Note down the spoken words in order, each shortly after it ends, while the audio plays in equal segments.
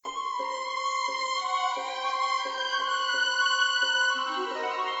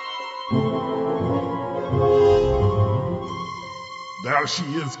There she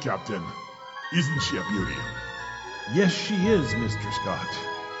is, Captain. Isn't she a beauty? Yes, she is, Mr. Scott.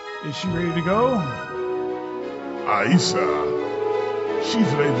 Is she ready to go? Aye, sir.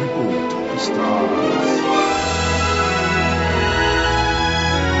 She's ready to go to the stars.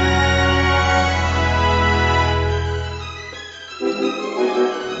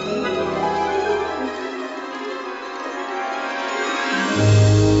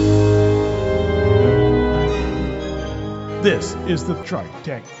 This is the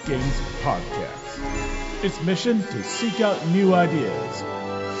TriTech Games Podcast. Its mission to seek out new ideas,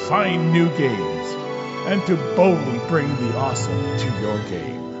 find new games, and to boldly bring the awesome to your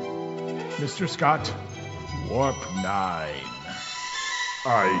game. Mr. Scott, Warp 9.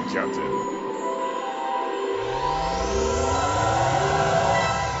 Aye, Captain.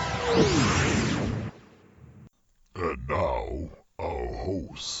 And now, our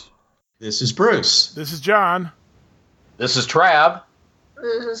hosts. This is Bruce. This is John. This is Trav.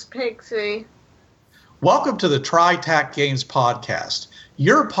 This is Pixie. Welcome to the TriTech Games Podcast,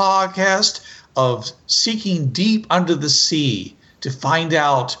 your podcast of seeking deep under the sea to find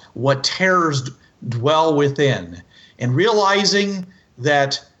out what terrors dwell within and realizing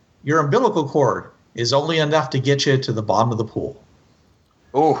that your umbilical cord is only enough to get you to the bottom of the pool.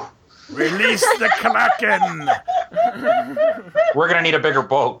 Ooh. Release the Kraken! We're going to need a bigger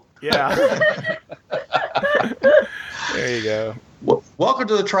boat. Yeah. There you go. Welcome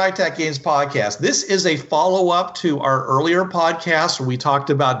to the TriTech Games Podcast. This is a follow-up to our earlier podcast where we talked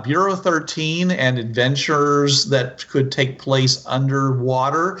about Bureau 13 and adventures that could take place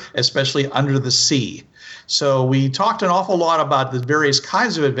underwater, especially under the sea. So we talked an awful lot about the various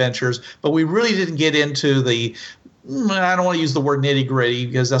kinds of adventures, but we really didn't get into the, I don't want to use the word nitty-gritty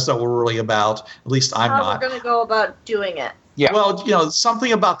because that's not what we're really about. At least I'm not. How we're going to go about doing it. Yeah. Well,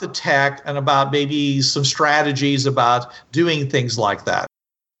 something about the tech and about maybe some strategies about doing things like that.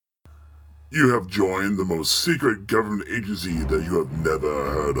 You have joined the most secret government agency that you have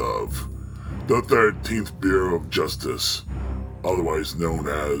never heard of. The 13th Bureau of Justice, otherwise known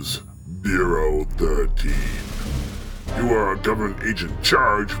as Bureau 13. You are a government agent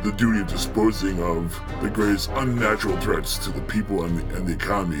charged with the duty of disposing of the greatest unnatural threats to the people and the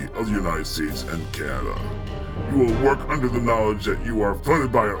economy of the United States and Canada. You will work under the knowledge that you are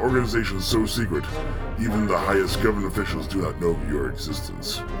funded by an organization so secret, even the highest government officials do not know of your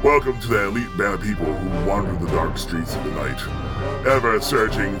existence. Welcome to the elite band of people who wander the dark streets of the night, ever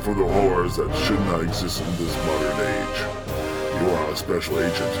searching for the horrors that should not exist in this modern age. You are a special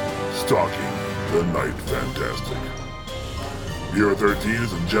agent, stalking the Night Fantastic. Bureau 13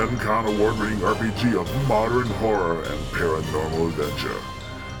 is a Gen Con award-winning RPG of modern horror and paranormal adventure.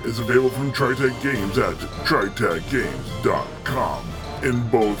 It's available from TriTech Games at TriTechGames.com in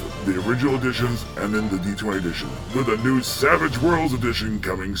both the original editions and in the D20 edition, with a new Savage Worlds edition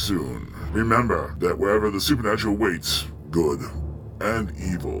coming soon. Remember that wherever the supernatural waits, good and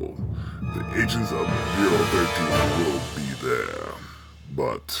evil, the agents of Bureau 13 will be there.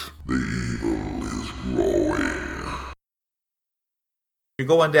 But the evil is growing. You're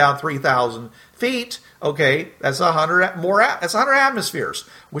going down 3,000 feet. Okay, that's 100 more. That's 100 atmospheres,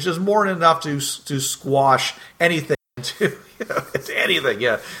 which is more than enough to squash anything into anything.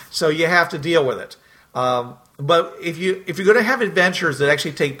 Yeah, so you have to deal with it. But if you're going to have adventures that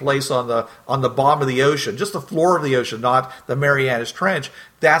actually take place on the bottom of the ocean, just the floor of the ocean, not the Marianas Trench,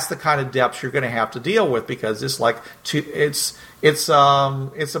 that's the kind of depths you're going to have to deal with because it's like it's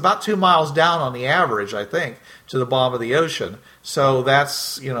about 2 miles down on the average, I think, to the bottom of the ocean. So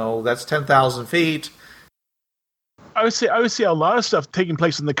that's 10,000 feet. I would say a lot of stuff taking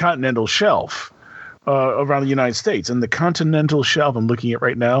place in the continental shelf around the United States. And the continental shelf, I'm looking at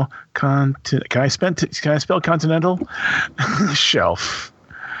right now. Can I spell continental? Shelf.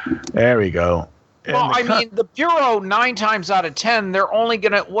 There we go. Well, I mean, the Bureau, 9 times out of 10, they're only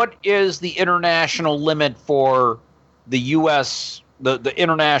going to... What is the international limit for the U.S., the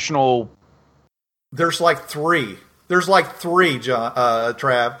international... There's like three. John,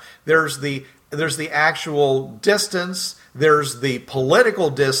 Trav. There's the actual distance, there's the political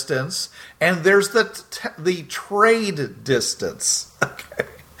distance, and there's the trade distance. Okay.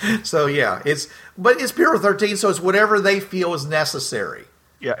 So yeah, it's Bureau 13, so it's whatever they feel is necessary.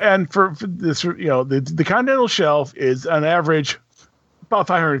 Yeah, and for this, the continental shelf is on average about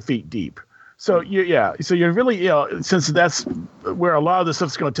 500 feet deep. So so you're really, since that's where a lot of the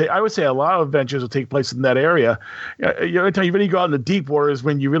stuff's going to take, I would say a lot of adventures will take place in that area. You really go out in the deep waters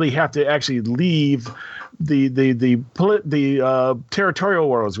when you really have to actually leave the territorial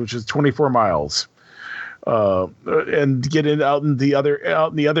waters, which is 24 miles. and get out in the other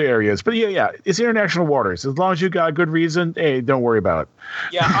areas. But yeah, it's international waters. As long as you got a good reason, hey, don't worry about it.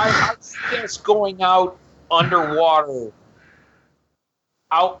 Yeah, I see us going out underwater,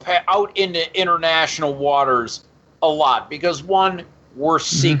 out into international waters a lot because one, we're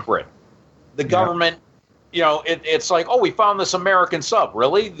secret. The government, it's like, oh, we found this American sub.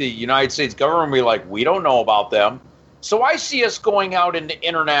 Really? The United States government will be like, we don't know about them. So I see us going out into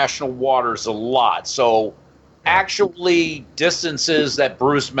international waters a lot. So actually distances that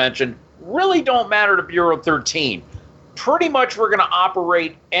Bruce mentioned really don't matter to Bureau 13. Pretty much we're going to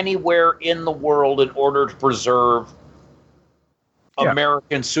operate anywhere in the world in order to preserve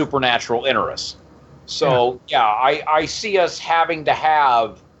American supernatural interests. So, I see us having to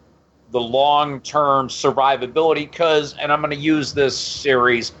have the long-term survivability because, and I'm going to use this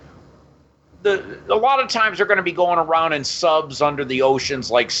series, a lot of times they're going to be going around in subs under the oceans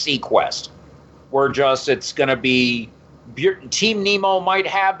like Sequest, where it's going to be Team Nemo might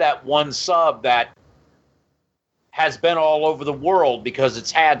have that one sub that has been all over the world because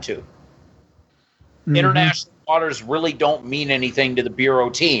it's had to. International waters really don't mean anything to the Bureau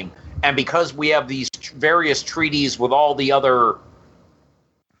team, and because we have these various treaties with all the other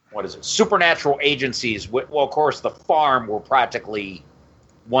supernatural agencies. Well, of course, the farm were practically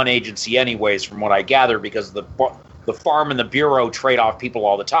one agency anyways, from what I gather, because the farm and the Bureau trade off people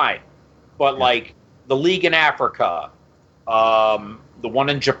all the time. But like the League in Africa, the one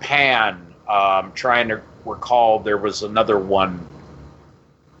in Japan, trying to recall, there was another one.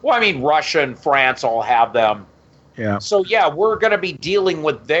 Well, I mean, Russia and France all have them. Yeah. So, we're going to be dealing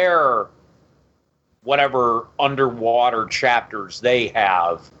with their whatever underwater chapters they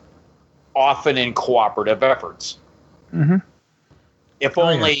have, often in cooperative efforts. If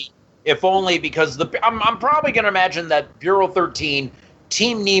only because I'm probably going to imagine that Bureau 13,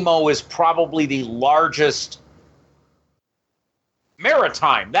 Team Nemo is probably the largest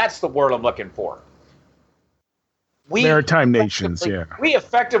maritime. That's the word I'm looking for. Maritime nations, We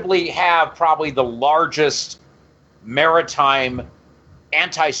effectively have probably the largest maritime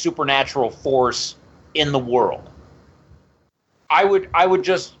anti-supernatural force in the world. I would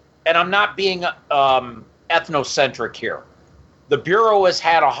just, and I'm not being ethnocentric here. The Bureau has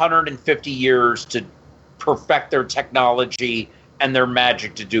had 150 years to perfect their technology and their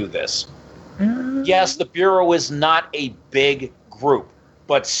magic to do this. Yes, the Bureau is not a big group,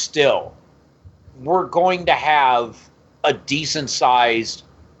 but still, we're going to have a decent-sized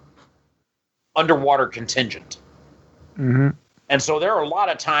underwater contingent. And so there are a lot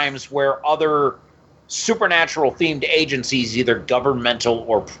of times where other supernatural-themed agencies, either governmental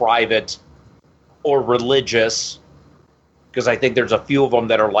or private or religious, because I think there's a few of them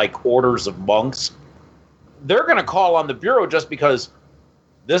that are like orders of monks, they're going to call on the Bureau just because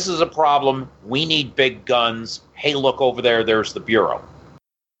this is a problem. We need big guns. Hey, look over there. There's the Bureau.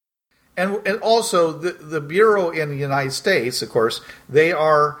 And also, the Bureau in the United States, of course, they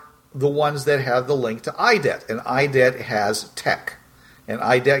are the ones that have the link to IDET. And IDET has tech. And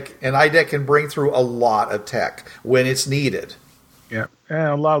IDET can bring through a lot of tech when it's needed. Yeah, and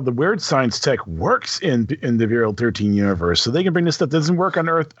a lot of the weird science tech works in the Bureau 13 universe, so they can bring this stuff that doesn't work on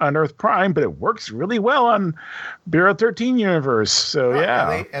Earth Prime, but it works really well on Bureau 13 universe. So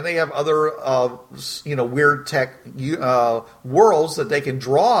and they have other weird tech worlds that they can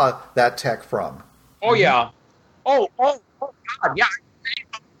draw that tech from. Oh yeah. Oh God, yeah.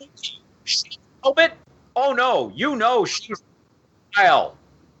 Talbot? Oh no, she's file.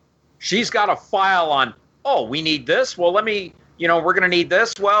 She's got a file on. Oh, we need this. Well, let me. We're going to need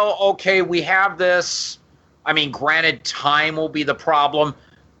this. Well, okay, we have this. I mean, granted, time will be the problem,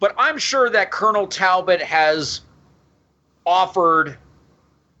 but I'm sure that Colonel Talbot has offered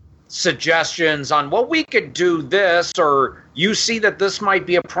suggestions on, well, we could do this, or you see that this might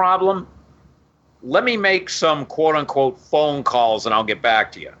be a problem. Let me make some quote-unquote phone calls, and I'll get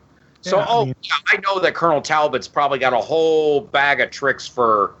back to you. So, I know that Colonel Talbot's probably got a whole bag of tricks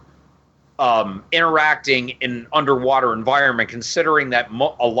for interacting in underwater environment, considering that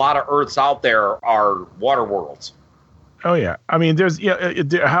a lot of Earths out there are water worlds. Oh yeah, I mean, there's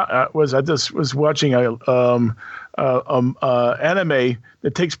I just was watching a anime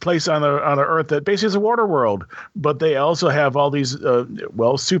that takes place on an Earth that basically is a water world, but they also have all these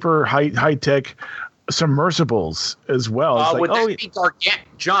super high tech submersibles as well. Would that be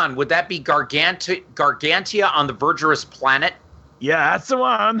John? Would that be Gargantia on the Verdurous Planet? Yeah, that's the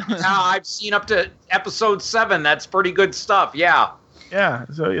one. I've seen up to episode 7. That's pretty good stuff. Yeah. Yeah.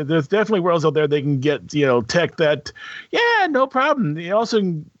 So there's definitely worlds out there they can get, tech that, no problem. They also,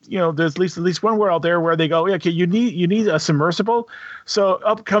 there's at least one world out there where they go, okay, you need a submersible. So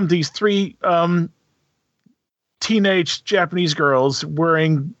up come these 3 teenage Japanese girls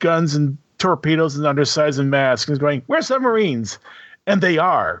wearing guns and torpedoes and undersized and masks and going, "We're submarines," and they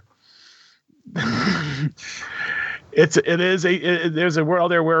are. There's a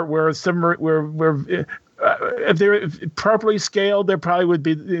world there where if they're properly scaled, they would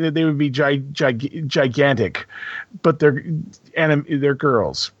be gigantic, but they're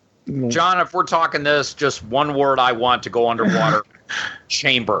girls. John, if we're talking this, just one word I want to go underwater: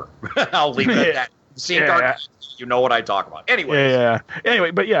 chamber. I'll leave it at that. Seeing you know what I talk about. Anyway. Yeah.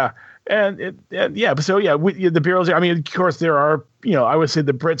 Anyway, but yeah. The bureaus. I mean, of course, there are. I would say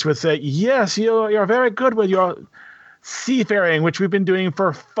the Brits would say, "Yes, you're very good with your seafaring, which we've been doing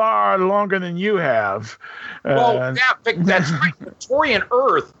for far longer than you have." Well, that's right. Victorian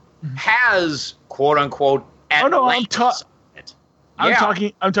Earth has quote unquote. I'm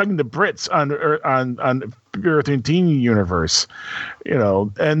talking the Brits on Earth 13 universe,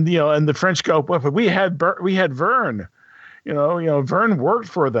 and the French go, well, but we had Verne. Verne worked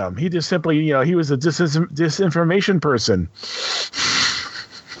for them. He just simply, he was a disinformation person.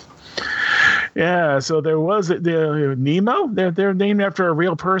 Yeah, so there was the Nemo. They're named after a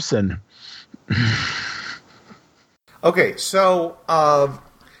real person. Okay, so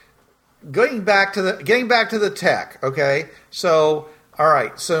getting back to the tech. Okay, so all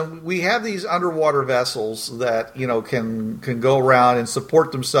right, so we have these underwater vessels that can go around and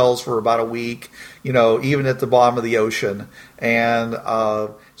support themselves for about a week. Even at the bottom of the ocean. And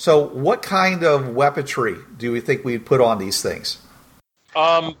so, what kind of weaponry do we think we'd put on these things?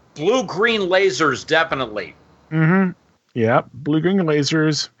 Blue-green lasers, definitely. Mm-hmm. Yeah, blue-green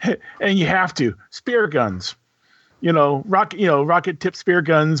lasers, and you have to spear guns. Rocket-tipped spear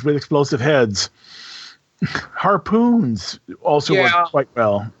guns with explosive heads. Harpoons also work quite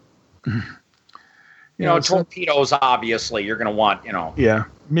well. Torpedoes, obviously, you're going to want, Yeah,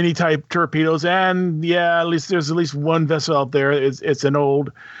 mini-type torpedoes, and there's at least one vessel out there. It's an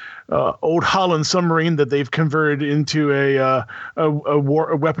old Holland submarine that they've converted into a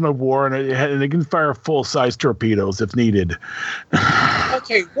weapon of war, and it can fire full-size torpedoes if needed.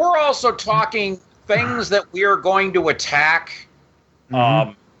 Okay, we're also talking things that we are going to attack,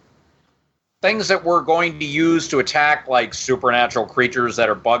 things that we're going to use to attack, like supernatural creatures that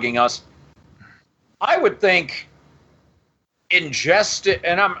are bugging us. I would think ingested,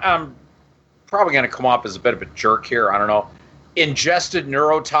 and I'm probably going to come off as a bit of a jerk here. I don't know. Ingested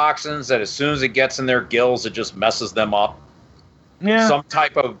neurotoxins that as soon as it gets in their gills, it just messes them up. Yeah. Some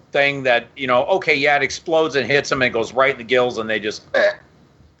type of thing that, it explodes and hits them and goes right in the gills and they just...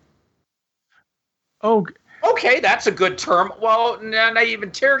 Oh. Okay, that's a good term. Well, not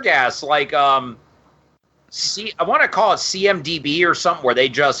even tear gas. Like, I want to call it CMDB or something where they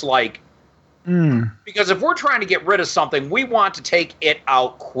just like... Because if we're trying to get rid of something, we want to take it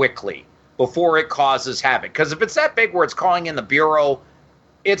out quickly before it causes havoc. Because if it's that big where it's calling in the Bureau,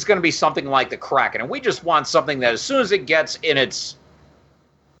 it's going to be something like the Kraken. And we just want something that as soon as it gets in its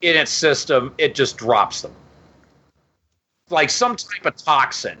system, it just drops them. Like some type of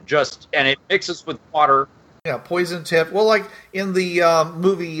toxin, and it mixes with water. Yeah, poison tip. Well, like in the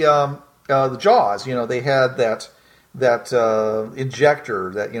movie The Jaws, they had that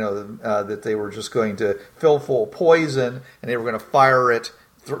injector that that they were just going to fill full of poison, and they were going to fire it,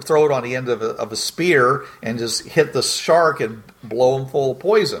 throw it on the end of a spear, and just hit the shark and blow him full of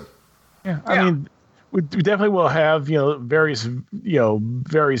poison. Yeah, I mean, we definitely will have various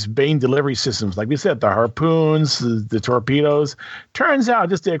Bane delivery systems, like we said, the harpoons, the torpedoes. Turns out,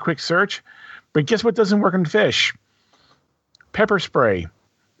 just did a quick search, but guess what doesn't work in fish? Pepper spray.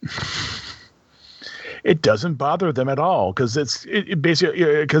 It doesn't bother them at all because they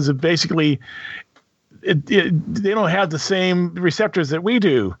don't have the same receptors that we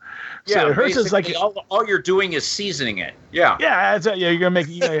do. Yeah, so it hurts us like all you're doing is seasoning it. Yeah, you're gonna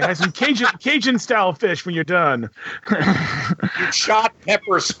have some Cajun style fish when you're done. You shot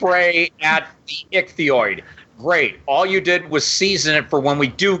pepper spray at the ichthyoid. Great. All you did was season it for when we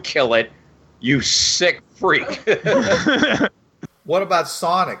do kill it. You sick freak. What about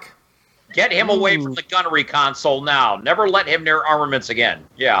Sonic? Get him away from the gunnery console now. Never let him near armaments again.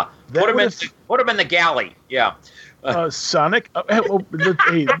 Yeah. Put him in the galley. Yeah. Sonic. Hey,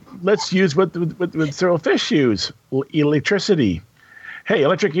 let's use what several fish use. Electricity. Hey,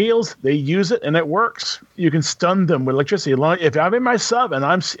 electric eels, they use it and it works. You can stun them with electricity. If I'm in my sub and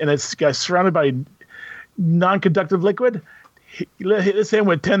it's surrounded by non-conductive liquid, let's hit him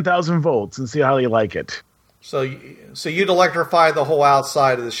with 10,000 volts and see how they like it. So you'd electrify the whole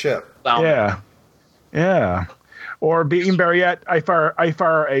outside of the ship. Yeah. Or being better yet, I fire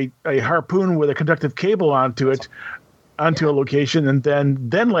a harpoon with a conductive cable onto a location, and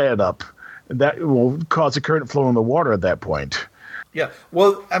then lay it up. that will cause a current flow in the water at that point. Yeah.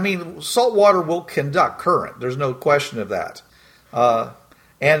 Well, I mean, salt water will conduct current. There's no question of that.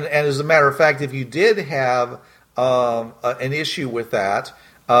 And as a matter of fact, if you did have an issue with that,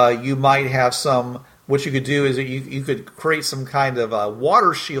 you might have some. What you could do is that you could create some kind of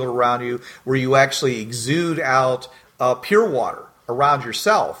water shield around you where you actually exude out pure water around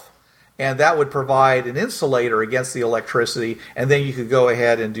yourself. And that would provide an insulator against the electricity, and then you could go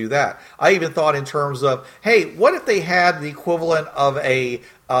ahead and do that. I even thought in terms of, hey, what if they had the equivalent of a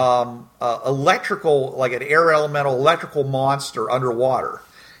electrical, like an air elemental electrical monster underwater?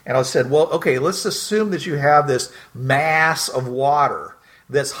 And I said, well, okay, let's assume that you have this mass of water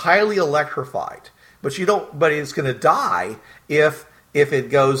that's highly electrified, but it's going to die if it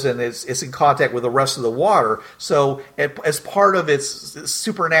goes and it's in contact with the rest of the water. So as part of its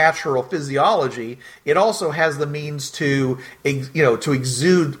supernatural physiology, it also has the means to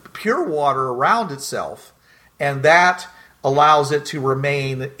exude pure water around itself, and that allows it to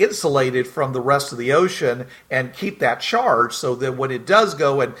remain insulated from the rest of the ocean and keep that charge, so that when it does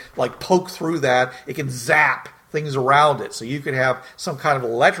go and like poke through that, it can zap things around it. So you could have some kind of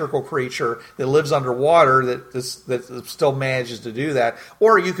electrical creature that lives underwater that still manages to do that.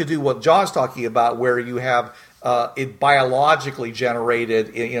 Or you could do what John's talking about, where you have it biologically generated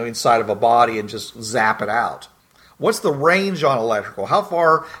inside of a body and just zap it out. What's the range on electrical? How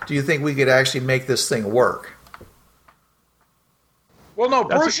far do you think we could actually make this thing work? Well, no,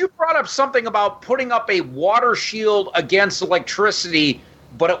 Bruce, you brought up something about putting up a water shield against electricity,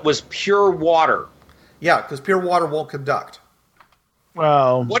 but it was pure water. Yeah, because pure water won't conduct.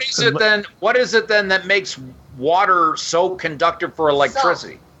 Well, what is it then? What is it then that makes water so conductive for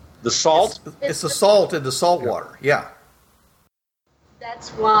electricity? Salt. The salt? It's the salt in the salt water. Yeah. That's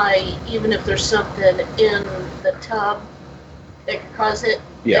why even if there's something in the tub that could cause it,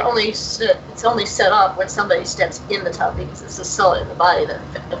 it's only set up when somebody steps in the tub, because it's the salt in the body that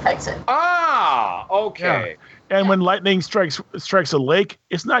affects it. Ah, okay. Yeah. And when lightning strikes a lake,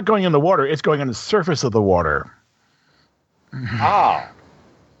 it's not going in the water; it's going on the surface of the water. Ah.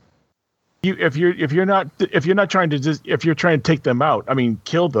 If you're not trying to take them out, I mean,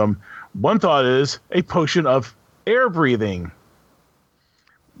 kill them. One thought is a potion of air breathing,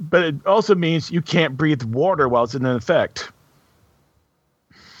 but it also means you can't breathe water while it's in effect.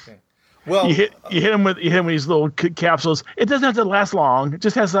 Okay. Well, you hit him with these little capsules. It doesn't have to last long; it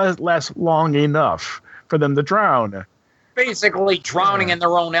just has to last long enough for them to drown. Basically drowning in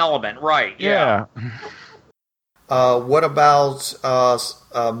their own element, right? Yeah. What about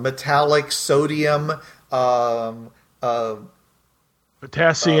metallic, sodium,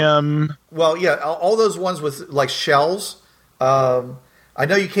 potassium? Well, yeah, all those ones with like shells. I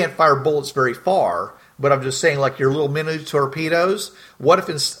know you can't fire bullets very far, but I'm just saying, like your little mini torpedoes. What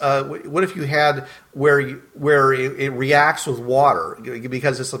if you had where it reacts with water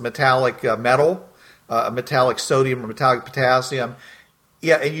because it's a metallic metal? A metallic sodium or metallic potassium.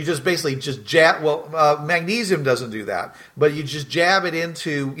 Yeah, and you just basically just jab. Well, magnesium doesn't do that, but you just jab it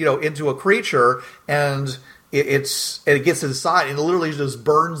into a creature, and it gets inside, and it literally just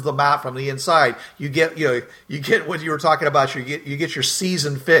burns them out from the inside. You get what you were talking about. You get your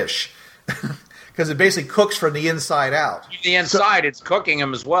seasoned fish. Because it basically cooks from the inside out. The inside, it's cooking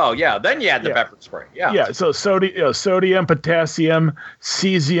them as well. Yeah. Then you add the pepper spray. Yeah. Yeah. So sodium, potassium,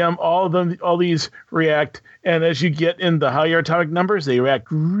 cesium, all these react, and as you get in the higher atomic numbers, they react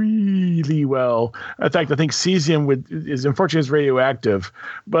really well. In fact, I think cesium is unfortunately is radioactive,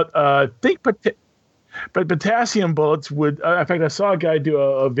 but but potassium bullets would. In fact, I saw a guy do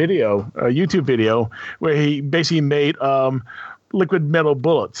a YouTube video, where he basically made liquid metal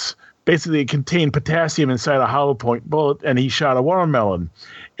bullets. Basically, it contained potassium inside a hollow point bullet, and he shot a watermelon.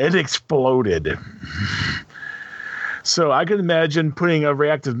 It exploded. So I could imagine putting a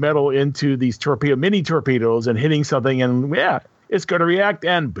reactive metal into these mini torpedoes and hitting something, and it's going to react,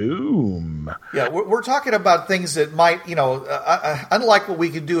 and boom. Yeah, we're talking about things that might, unlike what we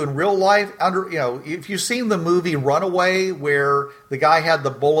could do in real life. If you've seen the movie Runaway, where the guy had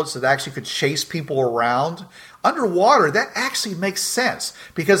the bullets that actually could chase people around. Underwater, that actually makes sense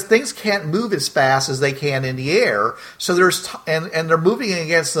because things can't move as fast as they can in the air. So and they're moving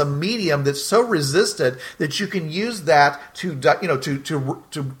against a medium that's so resistant that you can use that to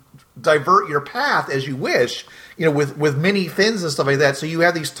divert your path as you wish. With mini fins and stuff like that. So you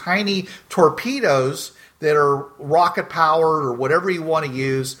have these tiny torpedoes that are rocket powered or whatever you want to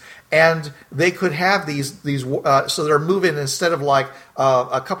use, and they could have these so they're moving instead of like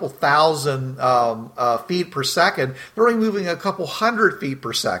a couple thousand feet per second, they're only moving a couple hundred feet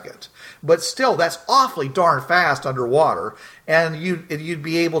per second. But still, that's awfully darn fast underwater. and you'd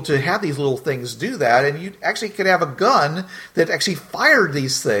be able to have these little things do that, and you actually could have a gun that actually fired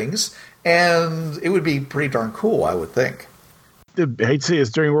these things, and it would be pretty darn cool, I would think. I hate to say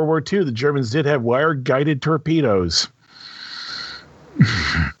this, during World War II, the Germans did have wire-guided torpedoes.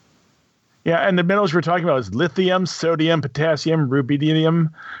 Yeah, and the minerals we're talking about is lithium, sodium, potassium,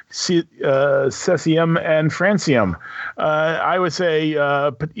 rubidium, cesium, and francium. I would say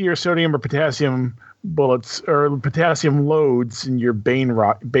either sodium or potassium bullets or potassium loads in your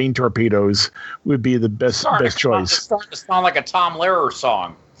Bane torpedoes would be the best choice. It's starting to sound like a Tom Lehrer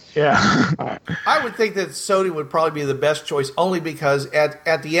song. Yeah. I would think that sodium would probably be the best choice, only because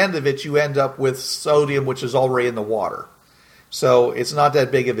at the end of it, you end up with sodium, which is already in the water. So it's not that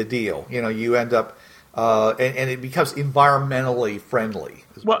big of a deal. You end up, and it becomes environmentally friendly.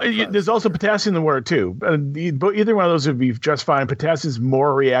 Well, there's also potassium in the water, too. Either one of those would be just fine. Potassium is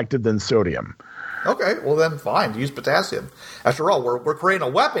more reactive than sodium. Okay, well then, fine. Use potassium. After all, we're creating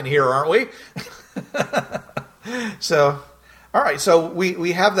a weapon here, aren't we? So, all right. So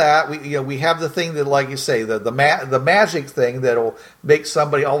we have that. We have the thing that, like you say, the magic thing that'll make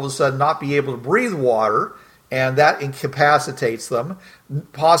somebody all of a sudden not be able to breathe water. And that incapacitates them,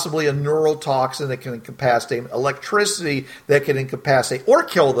 possibly a neurotoxin that can incapacitate them, electricity that can incapacitate or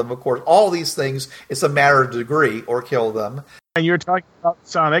kill them, of course. All these things, it's a matter of degree, or kill them. And you're talking about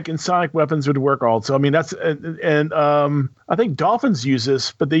sonic, and sonic weapons would work also. I mean, that's, and I think dolphins use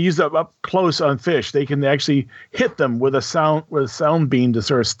this, but they use it up close on fish. They can actually hit them with a sound beam to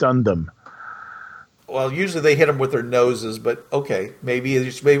sort of stun them. Well, usually they hit them with their noses, but okay. Maybe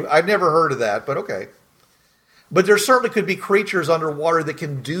I've never heard of that, but okay. But there certainly could be creatures underwater that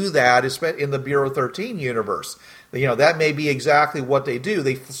can do that, especially in the Bureau 13 universe. That may be exactly what they do.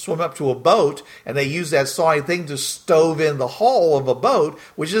 They swim up to a boat, and they use that sonic thing to stove in the hull of a boat,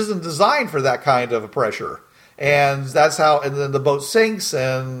 which isn't designed for that kind of pressure. And that's how, and then the boat sinks,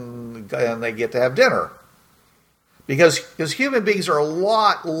 and they get to have dinner. Because human beings are a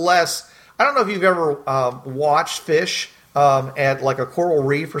lot less. I don't know if you've ever watched fish at like a coral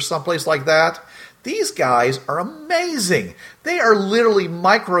reef or someplace like that. These guys are amazing. They are literally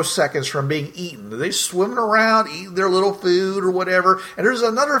microseconds from being eaten. They're swimming around, eating their little food or whatever, and there's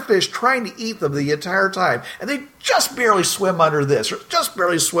another fish trying to eat them the entire time. And they just barely swim under this, or just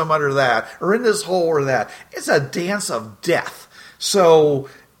barely swim under that, or in this hole or that. It's a dance of death. So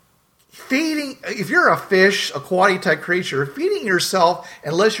if you're a fish, aquatic type creature, feeding yourself,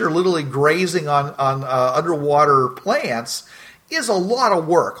 unless you're literally grazing on underwater plants, is a lot of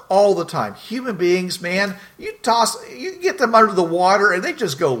work all the time. Human beings, man, you get them under the water and they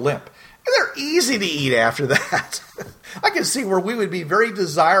just go limp. And they're easy to eat after that. I can see where we would be very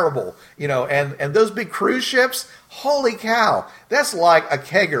desirable, and those big cruise ships, holy cow, that's like a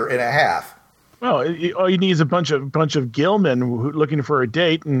kegger and a half. Well, all you need is a bunch of gillmen looking for a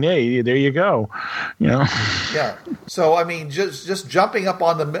date, and hey, there you go. Yeah. So I mean, just jumping up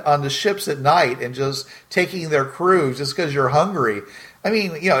on the ships at night and just taking their crews just because you're hungry. I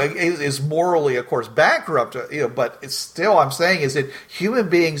mean, it is morally, of course, bankrupt. But it's still, I'm saying, is that human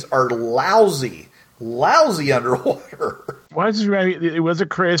beings are lousy underwater. Why is it was a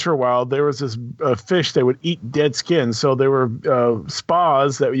craze for a while. There was this fish that would eat dead skin. So there were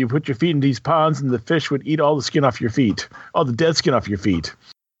spas that you put your feet in these ponds, and the fish would eat all the skin off your feet, all the dead skin off your feet.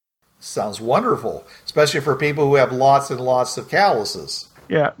 Sounds wonderful, especially for people who have lots and lots of calluses.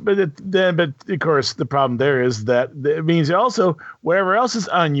 Yeah, but of course the problem there is that it means also whatever else is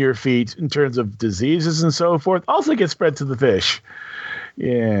on your feet in terms of diseases and so forth also gets spread to the fish.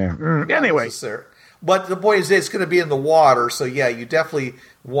 Yeah. Anyway. But the point is, it's going to be in the water, so yeah, you definitely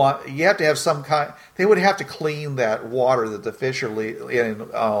you have to have some kind. They would have to clean that water that the fish are in,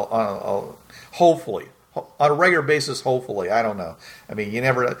 hopefully, on a regular basis. Hopefully, I don't know. I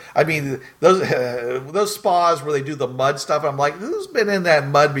mean, those spas where they do the mud stuff. I'm like, who's been in that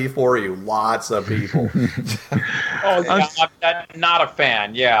mud before you? Lots of people. Oh, yeah, I'm not a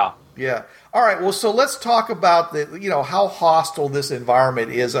fan. Yeah. Yeah. All right. Well, so let's talk about how hostile this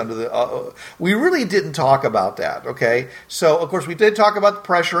environment is under the. We really didn't talk about that. Okay. So of course we did talk about the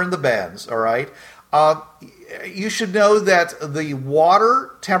pressure in the bends. All right. You should know that the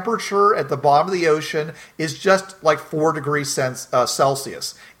water temperature at the bottom of the ocean is just like 4 degrees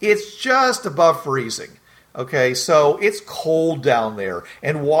Celsius. It's just above freezing. Okay, so it's cold down there,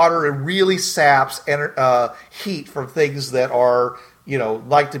 and water, it really saps heat from things that are,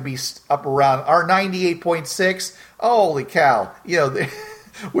 like to be up around our 98.6. Holy cow!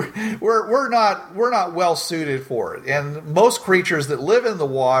 We're not well suited for it. And most creatures that live in the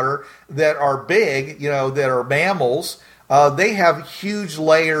water that are big, that are mammals, they have huge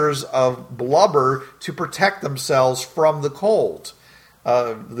layers of blubber to protect themselves from the cold.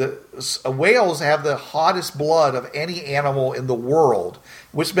 Whales have the hottest blood of any animal in the world,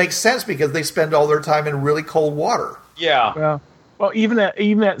 which makes sense because they spend all their time in really cold water. Yeah. Well, even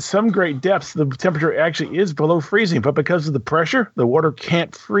at some great depths, the temperature actually is below freezing, but because of the pressure, the water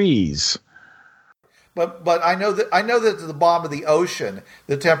can't freeze. But I know that at the bottom of the ocean,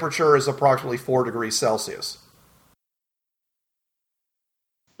 the temperature is approximately 4 degrees Celsius.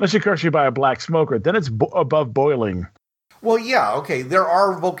 Unless of course you buy a black smoker, then it's above boiling. Well, yeah, okay. There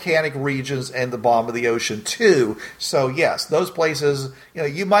are volcanic regions in the bottom of the ocean too. So yes, those places,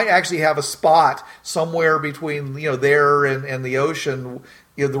 you might actually have a spot somewhere between there and the ocean,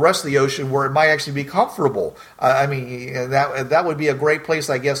 the rest of the ocean, where it might actually be comfortable. That would be a great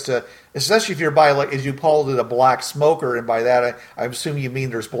place, I guess, to, especially if you're by, like as you called it, a black smoker, and by that I assume you mean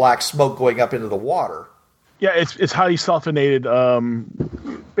there's black smoke going up into the water. Yeah, it's highly sulfonated.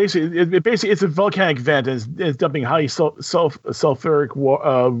 Basically, it's a volcanic vent, and it's dumping highly sulfuric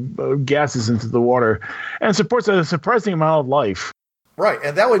gases into the water, and supports a surprising amount of life. Right,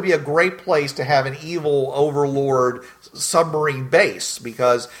 and that would be a great place to have an evil overlord submarine base,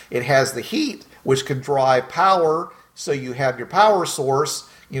 because it has the heat, which can drive power. So you have your power source,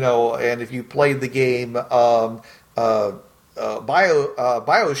 and if you played the game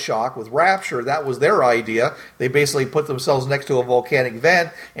Bioshock with Rapture, that was their idea. They basically put themselves next to a volcanic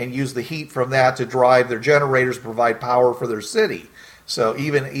vent and used the heat from that to drive their generators, provide power for their city. So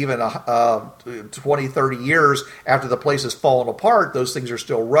even 20, 30 years after the place has fallen apart, those things are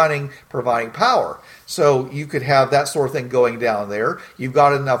still running, providing power. So you could have that sort of thing going down there. You've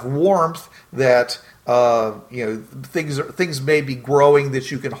got enough warmth that things may be growing that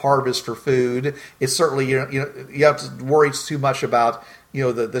you can harvest for food. It's certainly you have to worry too much about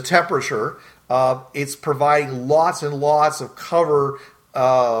the temperature. It's providing lots and lots of cover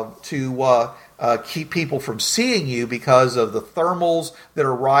to keep people from seeing you because of the thermals that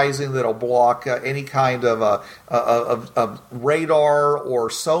are rising that'll block any kind of radar or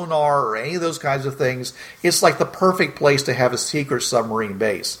sonar or any of those kinds of things. It's like the perfect place to have a secret submarine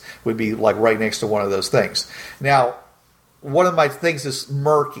base. Would be like right next to one of those things. Now, one of my things is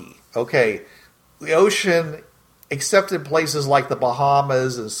murky. Okay, the ocean, except in places like the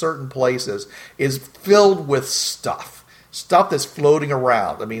Bahamas and certain places, is filled with stuff that's floating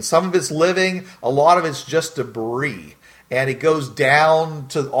around. I mean, some of it's living, a lot of it's just debris, and it goes down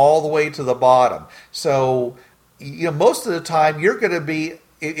to all the way to the bottom. So, most of the time you're going to be,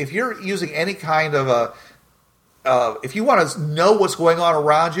 if you're using any kind of if you want to know what's going on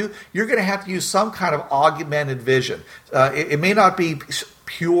around you, you're going to have to use some kind of augmented vision. It may not be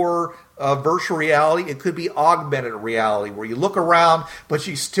pure virtual reality. It could be augmented reality, where you look around, but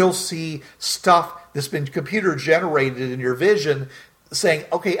you still see stuff that's been computer generated in your vision, saying,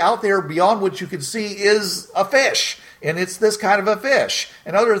 okay, out there beyond what you can see is a fish, and it's this kind of a fish,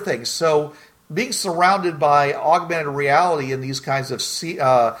 and other things. So being surrounded by augmented reality in these kinds of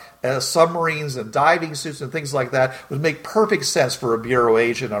submarines and diving suits and things like that would make perfect sense for a Bureau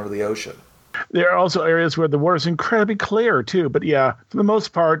agent under the ocean. There are also areas where the water is incredibly clear too, but yeah, for the most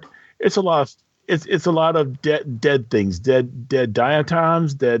part, it's a lot of dead things, dead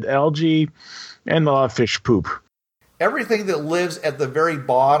diatoms, dead algae, and a lot of fish poop. Everything that lives at the very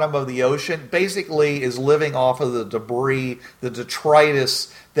bottom of the ocean basically is living off of the debris, the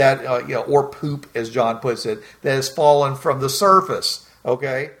detritus that, or poop, as John puts it, that has fallen from the surface.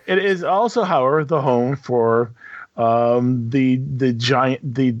 Okay. It is also, however, the home for the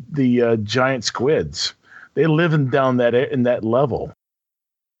giant squids. They live down in that level.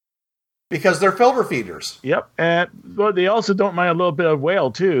 Because they're filter feeders. Yep, but they also don't mind a little bit of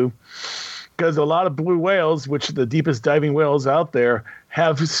whale too. Because a lot of blue whales, which are the deepest diving whales out there,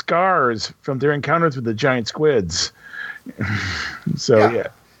 have scars from their encounters with the giant squids. Yeah.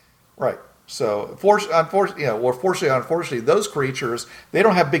 Right. So, unfortunately, those creatures, they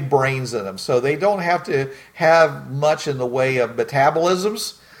don't have big brains in them. So they don't have to have much in the way of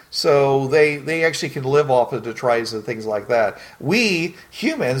metabolisms. So they actually can live off of detritus and things like that. We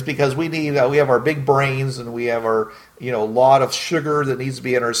humans, because we have our big brains and we have our lot of sugar that needs to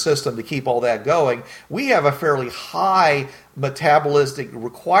be in our system to keep all that going. We have a fairly high metabolistic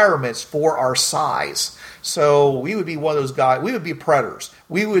requirements for our size. So we would be one of those guys. We would be predators.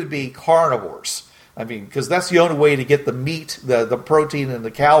 We would be carnivores. I mean, because that's the only way to get the meat, the protein, and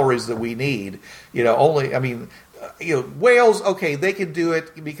the calories that we need. Whales, okay, they can do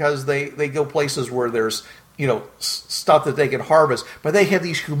it because they go places where there's, stuff that they can harvest, but they have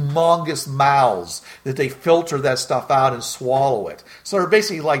these humongous mouths that they filter that stuff out and swallow it. So they're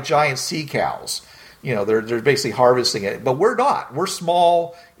basically like giant sea cows. they're basically harvesting it. But we're not. We're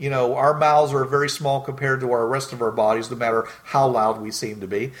small. Our mouths are very small compared to our rest of our bodies, no matter how loud we seem to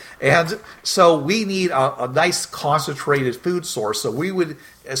be. And so we need a nice concentrated food source.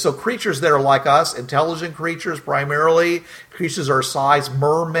 So creatures that are like us, intelligent creatures primarily, creatures our size,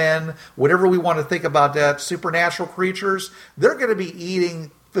 mermen, whatever we want to think about that, supernatural creatures, they're going to be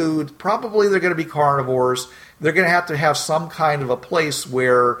eating food. Probably they're going to be carnivores. They're going to have some kind of a place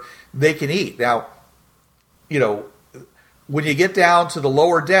where they can eat. Now, when you get down to the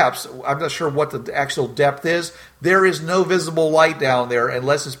lower depths, I'm not sure what the actual depth is. There is no visible light down there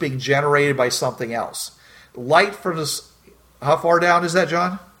unless it's being generated by something else. Light from this, how far down is that,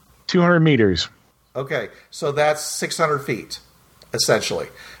 John? 200 meters. Okay, so that's 600 feet, essentially.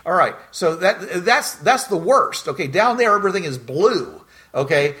 All right, so that's the worst. Okay, down there everything is blue.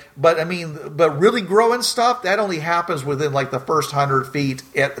 Okay, but really growing stuff, that only happens within like the first 100 feet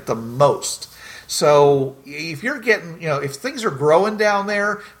at the most. So if you're getting, if things are growing down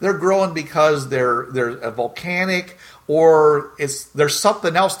there, they're growing because they're a volcanic, or there's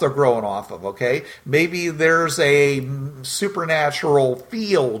something else they're growing off of, okay? Maybe there's a supernatural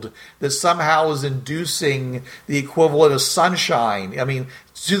field that somehow is inducing the equivalent of sunshine.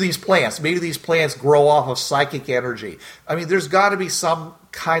 To these plants. Maybe these plants grow off of psychic energy. There's got to be some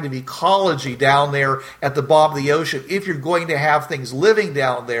kind of ecology down there at the bottom of the ocean if you're going to have things living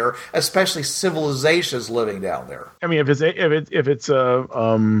down there, especially civilizations living down there. If it's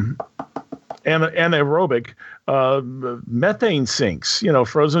anaerobic, methane sinks.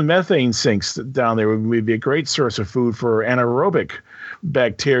 Frozen methane sinks down there would be a great source of food for anaerobic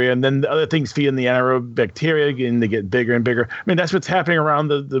bacteria, and then the other things feed in the anaerobic bacteria, and they get bigger and bigger. That's what's happening around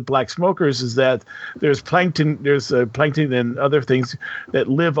the black smokers, is that there's plankton and other things that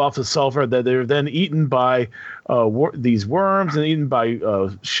live off of sulfur that they're then eaten by these worms and eaten by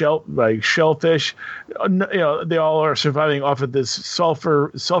shellfish. They all are surviving off of this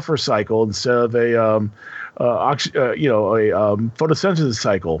sulfur cycle instead of a photosynthesis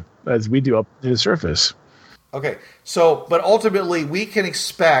cycle as we do up to the surface. Okay, but ultimately we can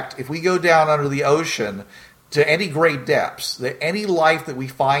expect, if we go down under the ocean to any great depths, that any life that we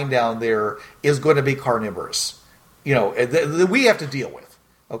find down there is going to be carnivorous. That we have to deal with.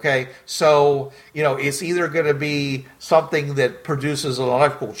 Okay, so it's either going to be something that produces an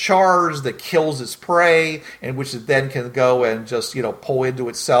electrical charge that kills its prey, and which it then can go and just pull into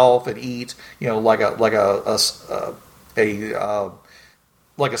itself and eat.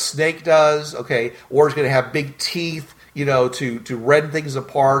 Like a snake does, okay, or it's going to have big teeth, to rend things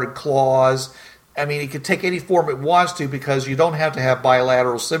apart, and claws. It can take any form it wants to, because you don't have to have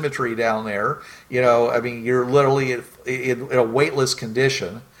bilateral symmetry down there. You're literally in a weightless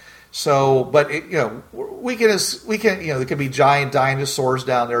condition. So, but we can, there could be giant dinosaurs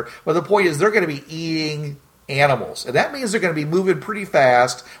down there. But the point is, they're going to be eating animals, and that means they're going to be moving pretty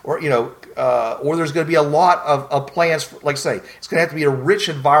fast, or there's going to be a lot of plants. Like say, it's going to have to be a rich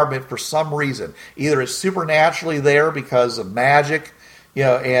environment for some reason. Either it's supernaturally there because of magic,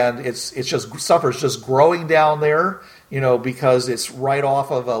 and it's just stuff is just growing down there, because it's right off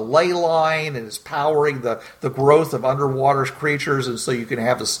of a ley line and it's powering the growth of underwater creatures, and so you can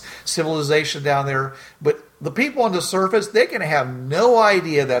have this civilization down there. But the people on the surface, they're going to have no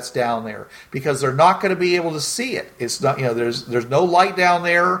idea that's down there, because they're not going to be able to see it. It's not, there's no light down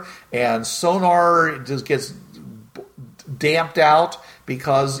there, and sonar just gets damped out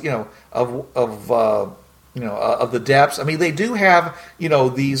because of the depths. They do have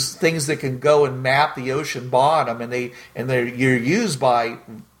these things that can go and map the ocean bottom, and you're used by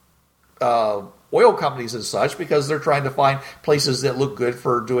oil companies and such, because they're trying to find places that look good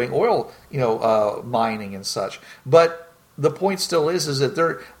for doing oil, mining and such. But the point still is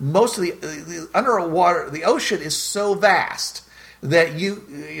that most of the underwater, the ocean is so vast that you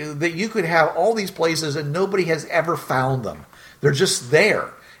could have all these places and nobody has ever found them. They're just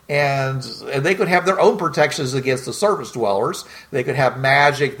there. And they could have their own protections against the surface dwellers. They could have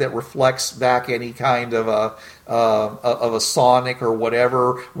magic that reflects back any kind of a sonic or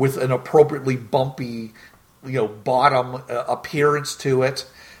whatever, with an appropriately bumpy, bottom appearance to it.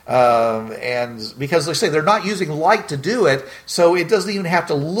 And because they say they're not using light to do it, so it doesn't even have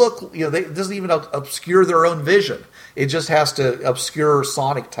to look. It doesn't even obscure their own vision. It just has to obscure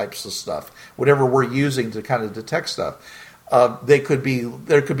sonic types of stuff, whatever we're using to kind of detect stuff. There could be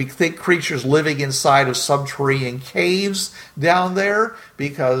thick creatures living inside of subterranean caves down there,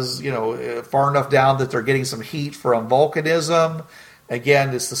 because far enough down that they're getting some heat from volcanism.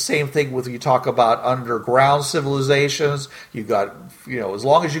 Again, it's the same thing with you talk about underground civilizations. You've got, as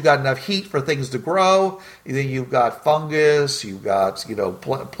long as you've got enough heat for things to grow, then you've got fungus, you've got,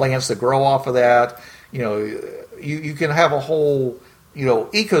 plants that grow off of that. You can have a whole,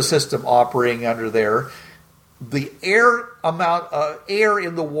 ecosystem operating under there. The air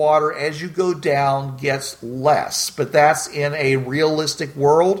in the water as you go down gets less, but that's in a realistic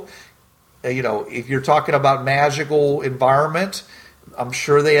world. If you're talking about magical environment, I'm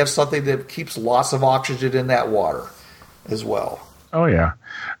sure they have something that keeps lots of oxygen in that water as well. Oh, yeah.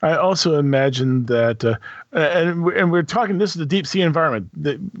 I also imagine that, and we're talking, this is the deep sea environment.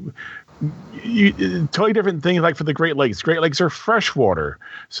 Totally different things like for the Great Lakes. Great Lakes are freshwater.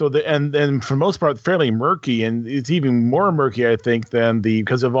 So and for the most part, fairly murky. And it's even more murky, I think, than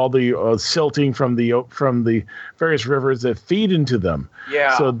because of all the silting from the various rivers that feed into them.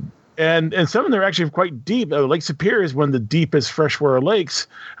 Yeah. So, and some of them are actually quite deep. Lake Superior is one of the deepest freshwater lakes.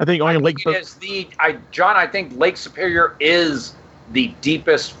 I think John, I think Lake Superior is the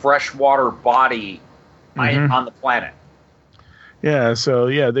deepest freshwater body on the planet. Yeah, so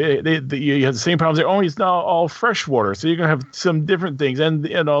you have the same problems there. Only it's now all freshwater, so you're gonna have some different things,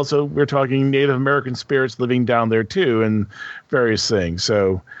 and also we're talking Native American spirits living down there too, and various things.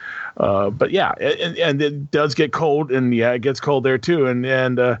 So, but yeah, and it does get cold, and yeah, it gets cold there too. And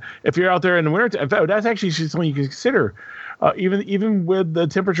if you're out there in the winter, in fact, that's actually something you can consider. Even with the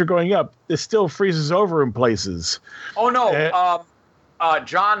temperature going up, it still freezes over in places. Oh no,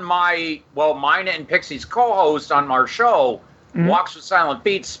 John, mine and Pixie's co-host on our show. Walks with Silent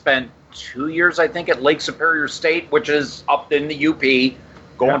Feet spent 2 years, I think, at Lake Superior State, which is up in the UP,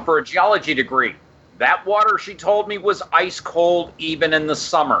 going for a geology degree. That water, she told me, was ice cold even in the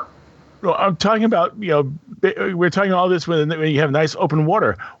summer. Well, I'm talking about, we're talking all this when you have nice open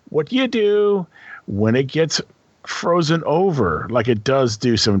water. What do you do when it gets frozen over, like it does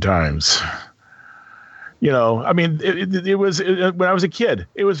do sometimes? I mean, it was when I was a kid.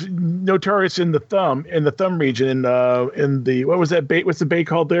 It was notorious in the thumb region. In the what was that bay? What's the bay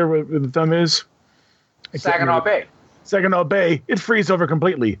called there? Where the thumb is? Saginaw Bay. Saginaw Bay. It freezes over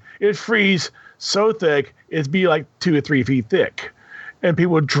completely. It freezes so thick it'd be like 2 or 3 feet thick, and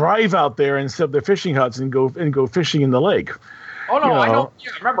people would drive out there and set up their fishing huts and go fishing in the lake. Oh no, I know.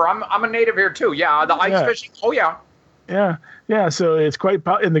 Yeah, remember, I'm a native here too. Yeah, the ice fishing. Oh yeah. Yeah. So it's quite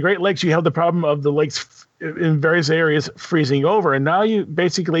in the Great Lakes. You have the problem of the lakes in various areas freezing over, and now we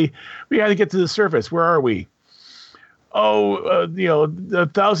got to get to the surface. Where are we?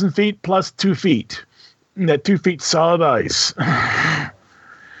 1,000 feet plus 2 feet. And that 2 feet solid ice.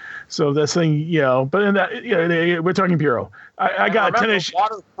 So that's thing, But in that, we're talking Bureau. I got tennis.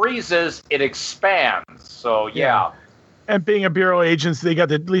 Water freezes, it expands. So yeah. And being a Bureau agent, they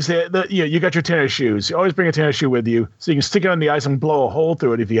got at least you got your tennis shoes. You always bring a tennis shoe with you, so you can stick it on the ice and blow a hole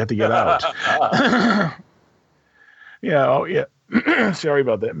through it if you have to get out. Yeah. Oh, yeah. Sorry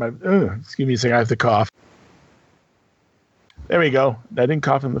about that. Excuse me a second. I have to cough. There we go. I didn't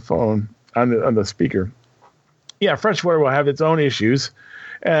cough on the phone on the speaker. Yeah, freshwater will have its own issues,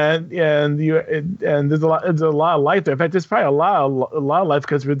 and there's a lot of life there. In fact, there's probably a lot of life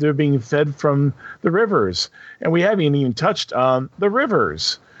because they're being fed from the rivers, and we haven't even touched on the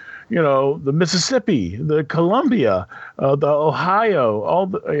rivers. The Mississippi, the Columbia, the Ohio, all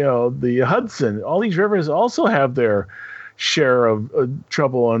the Hudson. All these rivers also have their share of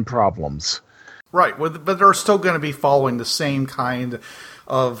trouble and problems. Right, but they're still going to be following the same kind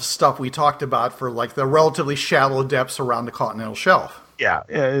of stuff we talked about for like the relatively shallow depths around the continental shelf. Yeah,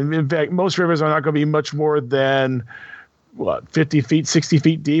 in fact, most rivers are not going to be much more than 50 feet, 60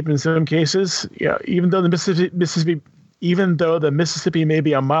 feet deep in some cases. Yeah, even though the Mississippi may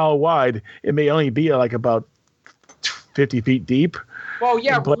be a mile wide, it may only be like about 50 feet deep. Well,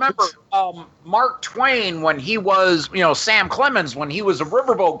 yeah, remember Mark Twain when he was, Sam Clemens when he was a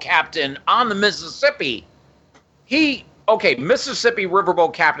riverboat captain on the Mississippi. Mississippi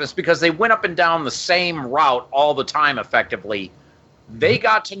riverboat captains, because they went up and down the same route all the time effectively. They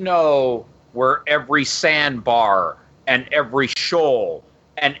got to know where every sandbar and every shoal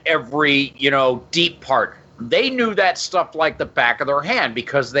and every, deep part. They knew that stuff like the back of their hand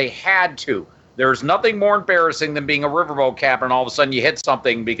because they had to. There's nothing more embarrassing than being a riverboat captain and all of a sudden you hit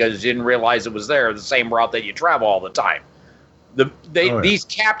something because you didn't realize it was there, the same route that you travel all the time. These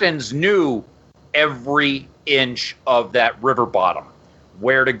captains knew every inch of that river bottom,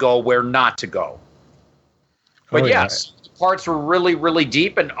 where to go, where not to go. But yes, parts were really, really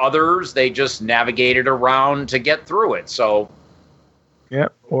deep, and others they just navigated around to get through it. So, yeah,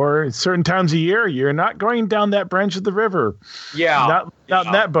 or at certain times of year, you're not going down that branch of the river. Yeah, not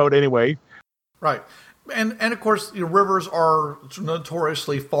in that boat anyway. Right. And of course, rivers are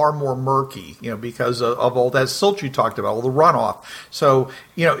notoriously far more murky, because of all that silt you talked about, all the runoff. So,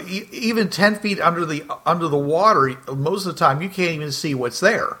 even 10 feet under the water, most of the time you can't even see what's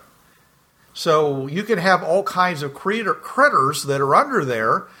there. So you can have all kinds of critters that are under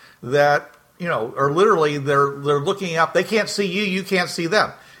there that are literally they're looking up. They can't see you, you can't see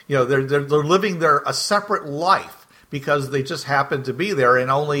them. They're living a separate life, because they just happen to be there, and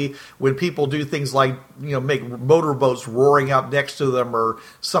only when people do things like make motorboats roaring up next to them, or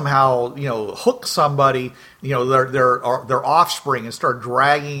somehow hook somebody, their offspring, and start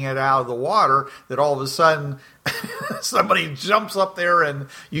dragging it out of the water, that all of a sudden somebody jumps up there and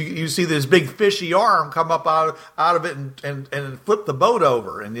you see this big fishy arm come up out of it and flip the boat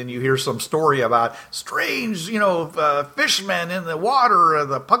over, and then you hear some story about strange fishmen in the water,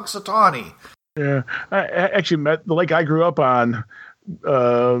 the Punxsutawney. Yeah, I actually met the lake I grew up on.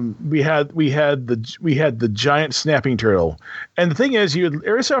 We had the giant snapping turtle, and the thing is,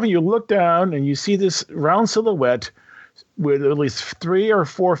 every so often you look down and you see this round silhouette with at least 3 or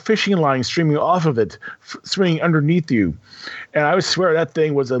 4 fishing lines streaming off of it, swimming underneath you, and I would swear that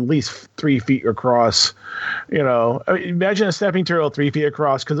thing was at least 3 feet across. Imagine a snapping turtle 3 feet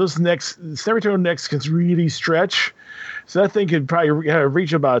across, because those snapping turtle necks can really stretch. So that thing could probably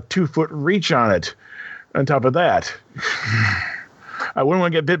reach about a 2-foot reach on it. On top of that, I wouldn't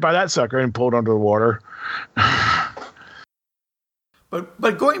want to get bit by that sucker and pulled under the water.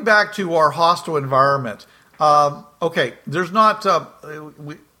 But going back to our hostile environment, okay, there's not.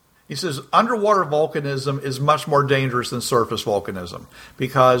 He says underwater volcanism is much more dangerous than surface volcanism,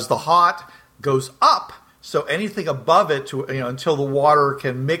 because the hot goes up. So anything above it, until the water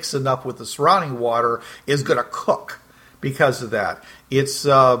can mix enough with the surrounding water, is going to cook. Because of that, it's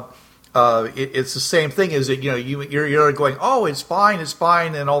the same thing as that. You're going, oh, it's fine,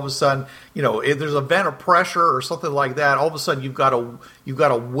 and all of a sudden, if there's a vent of pressure or something like that, all of a sudden you've got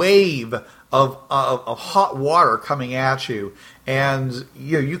a wave of hot water coming at you, and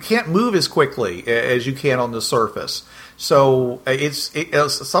you can't move as quickly as you can on the surface. So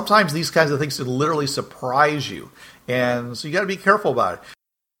sometimes these kinds of things can literally surprise you, and so you got to be careful about it.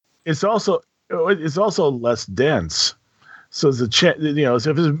 It's also less dense. So there's a chance, so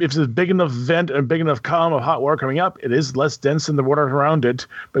if it's a big enough vent and a big enough column of hot water coming up, it is less dense than the water around it,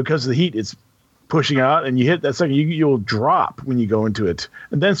 because of the heat it's pushing out, and you hit that second, you'll drop when you go into it,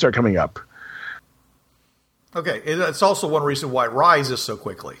 and then start coming up. Okay, it's also one reason why it rises so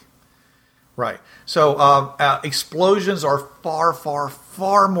quickly. Right. So explosions are far, far,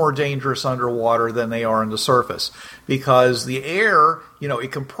 far more dangerous underwater than they are on the surface, because the air,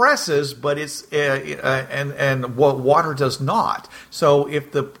 it compresses, but it's and what water does not. So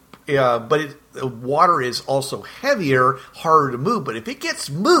if the water is also heavier, harder to move. But if it gets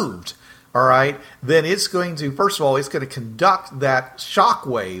moved, all right, then it's going to, first of all, it's going to conduct that shock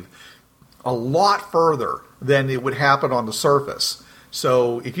wave a lot further than it would happen on the surface.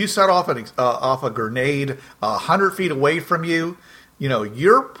 So if you set off a grenade 100 feet away from you,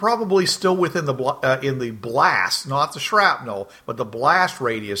 you're probably still within in the blast, not the shrapnel, but the blast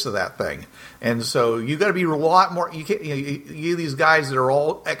radius of that thing. And so you got to be a lot more. You these guys that are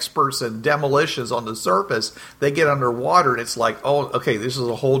all experts in demolitions on the surface, they get underwater, and it's like, oh, okay, this is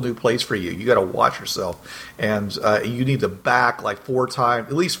a whole new place for you. You got to watch yourself, and you need to back like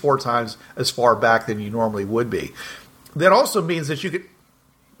at least four times as far back than you normally would be. That also means that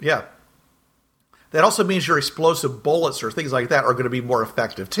that also means your explosive bullets or things like that are going to be more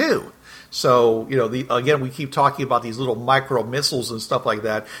effective too. So, again, we keep talking about these little micro missiles and stuff like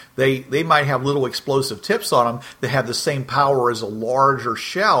that. They might have little explosive tips on them that have the same power as a larger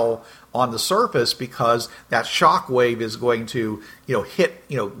shell on the surface, because that shock wave is going to,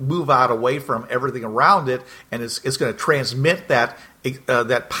 move out away from everything around it, and it's going to transmit that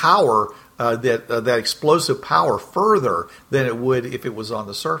power, that explosive power further than it would if it was on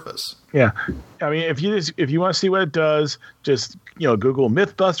the surface. Yeah, I mean, if you want to see what it does, just Google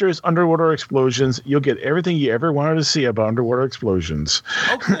MythBusters underwater explosions. You'll get everything you ever wanted to see about underwater explosions.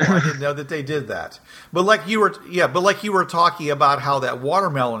 Oh, cool. I didn't know that they did that. But like you were talking about how that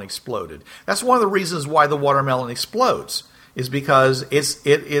watermelon exploded. That's one of the reasons why the watermelon explodes, is because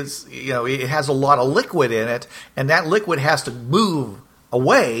it has a lot of liquid in it, and that liquid has to move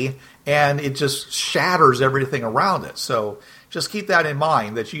away, and it just shatters everything around it. So just keep that in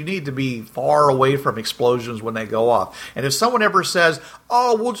mind, that you need to be far away from explosions when they go off. And if someone ever says,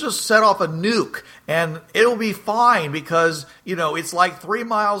 oh, we'll just set off a nuke and it'll be fine because, it's like 3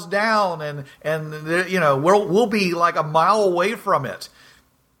 miles down and we'll be like a mile away from it.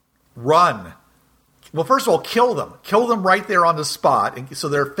 Run. Well, first of all, kill them. Kill them right there on the spot, and so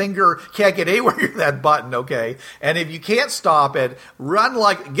their finger can't get anywhere near that button, okay? And if you can't stop it,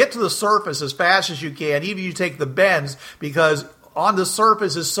 get to the surface as fast as you can, even if you take the bends, because on the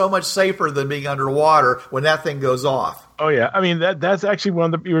surface is so much safer than being underwater when that thing goes off. Oh yeah, I mean that's actually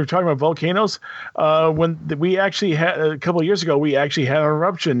one of the. You were talking about volcanoes. We actually had a couple of years ago, we actually had an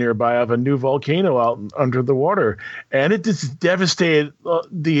eruption nearby of a new volcano out under the water, and it just devastated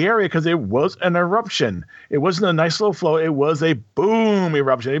the area because it was an eruption. It wasn't a nice little flow; it was a boom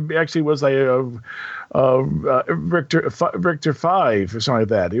eruption. It actually was like a Richter 5 or something like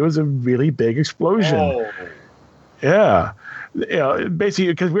that. It was a really big explosion. Oh. Yeah. Basically,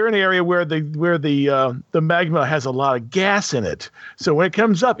 because we're in an area where the magma has a lot of gas in it, so when it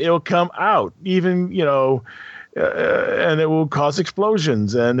comes up, it'll come out, even and it will cause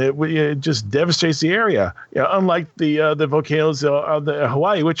explosions, and it just devastates the area. Unlike the volcanoes of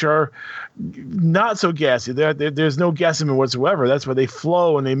Hawaii, which are not so gassy. There's no gas in them whatsoever. That's why they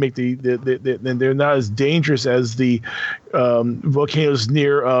flow and they make and they're not as dangerous as the volcanoes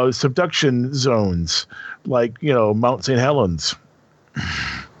near subduction zones, like Mount St. Helens.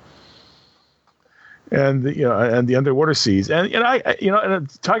 And the underwater seas, and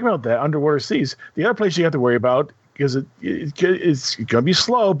talking about that underwater seas, the other place you have to worry about, because it's going to be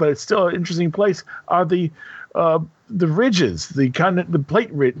slow, but it's still an interesting place, are the ridges,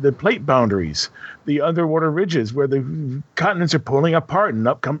 the plate boundaries, the underwater ridges where the continents are pulling apart and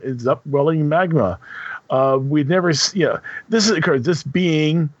is upwelling magma. We've never, this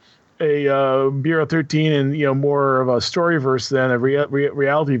being a Bureau 13 and more of a story verse than a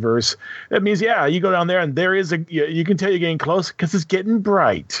reality verse. That means you go down there and there is you can tell you're getting close because it's getting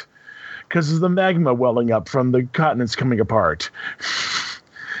bright because of the magma welling up from the continents coming apart.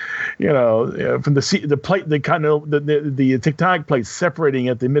 From the sea, the plate, the tectonic plates separating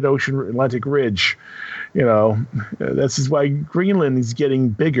at the mid-ocean Atlantic ridge. This is why Greenland is getting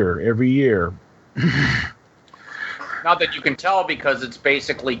bigger every year. Not that you can tell because it's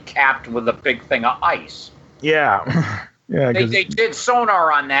basically capped with a big thing of ice. Yeah. Yeah. They did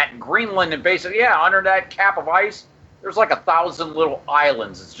sonar on that in Greenland, and basically, under that cap of ice, there's like 1,000 little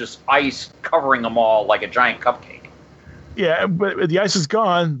islands. It's just ice covering them all like a giant cupcake. Yeah, but if the ice is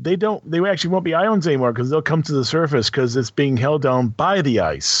gone, they actually won't be islands anymore because they'll come to the surface because it's being held down by the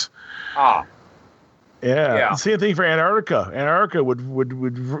ice. Ah. Yeah. Same thing for Antarctica. Antarctica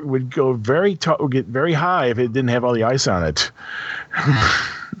would go would get very high if it didn't have all the ice on it.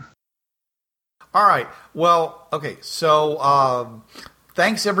 All right. Well, okay. So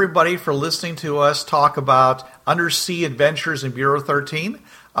thanks everybody for listening to us talk about undersea adventures in Bureau 13.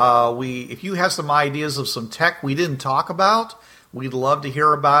 If you have some ideas of some tech we didn't talk about, we'd love to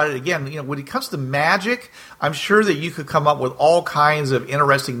hear about it. Again, when it comes to magic, I'm sure that you could come up with all kinds of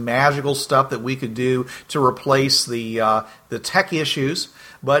interesting magical stuff that we could do to replace the tech issues.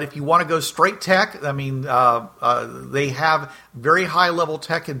 But if you want to go straight tech, they have very high level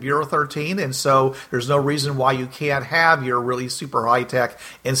tech in Bureau 13, and so there's no reason why you can't have your really super high tech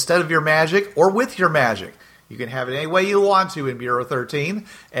instead of your magic or with your magic. You can have it any way you want to in Bureau 13,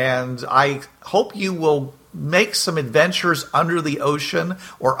 and I hope you will make some adventures under the ocean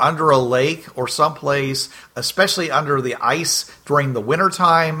or under a lake or someplace, especially under the ice during the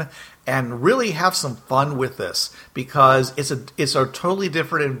wintertime, and really have some fun with this because it's a totally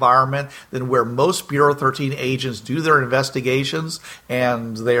different environment than where most Bureau 13 agents do their investigations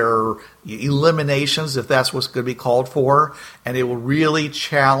and their eliminations, if that's what's going to be called for. And it will really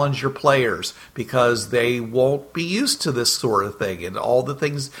challenge your players because they won't be used to this sort of thing and all the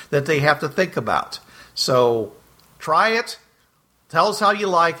things that they have to think about. So try it, tell us how you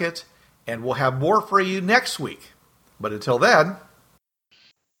like it, and we'll have more for you next week. But until then...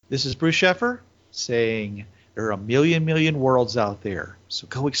 This is Bruce Sheffer saying there are a million worlds out there, so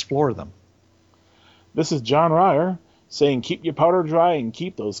go explore them. This is John Ryer saying keep your powder dry and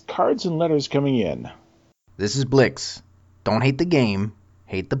keep those cards and letters coming in. This is Blix. Don't hate the game,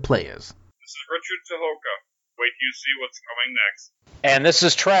 hate the players. This is Richard Tahoka. Wait till you see what's coming next. And this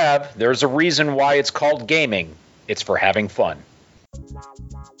is Trav. There's a reason why it's called gaming. It's for having fun.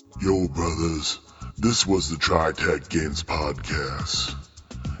 Yo, brothers. This was the TriTech Games Podcast.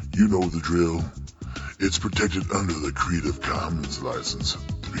 You know the drill. It's protected under the Creative Commons License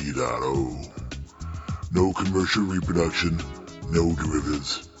 3.0. No commercial reproduction, no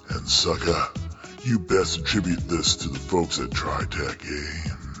derivatives, and sucker, you best attribute this to the folks at TriTech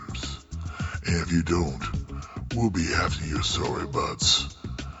Games. And if you don't, we'll be after your sorry butts,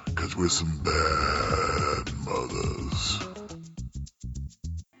 'cause we're some bad mothers.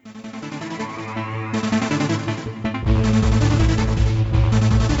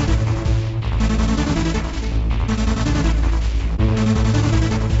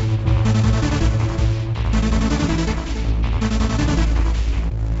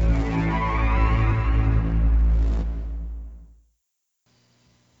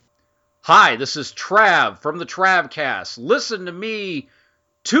 Hi, this is Trav from the Travcast. Listen to me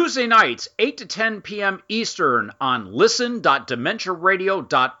Tuesday nights, 8 to 10 p.m. Eastern on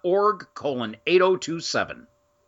listen.dementiaradio.org:8027.